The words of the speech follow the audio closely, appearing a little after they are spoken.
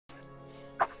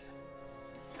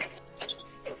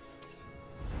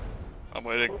I'm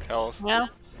waiting, Talos. Yeah.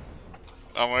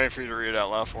 I'm waiting for you to read it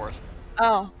out loud for us.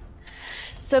 Oh.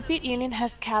 Soviet Union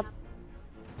has cap.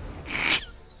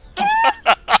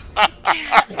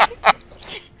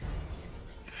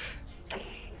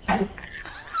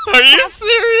 Are you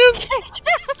serious?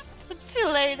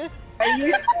 Capitulated. Are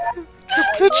you?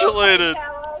 Capitulated.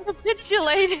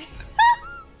 Capitulated.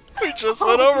 We just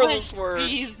went over my this word.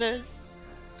 Jesus.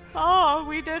 Oh,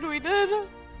 we did.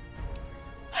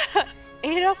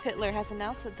 Adolf Hitler has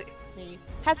announced that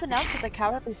the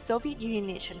cowardly Soviet Union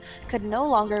nation could no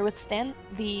longer withstand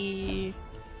the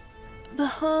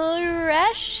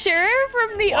pressure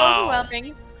from the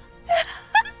overwhelming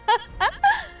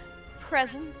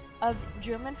presence of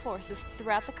German forces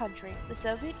throughout the country. The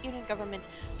Soviet Union government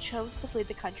chose to flee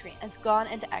the country and has gone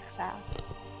into exile.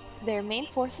 Their main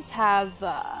forces have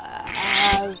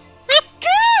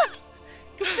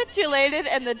capitulated,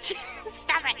 and the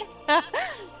stop it.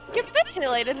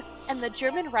 Capitulated, and the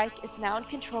German Reich is now in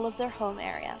control of their home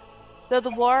area. Though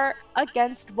the war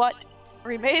against what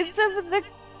remains of the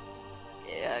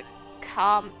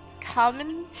Comintern.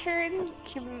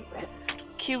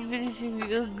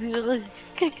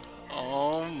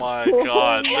 Oh my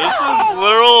god, this is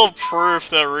literal proof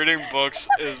that reading books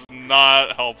is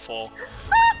not helpful.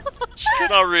 She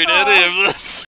cannot read any of this.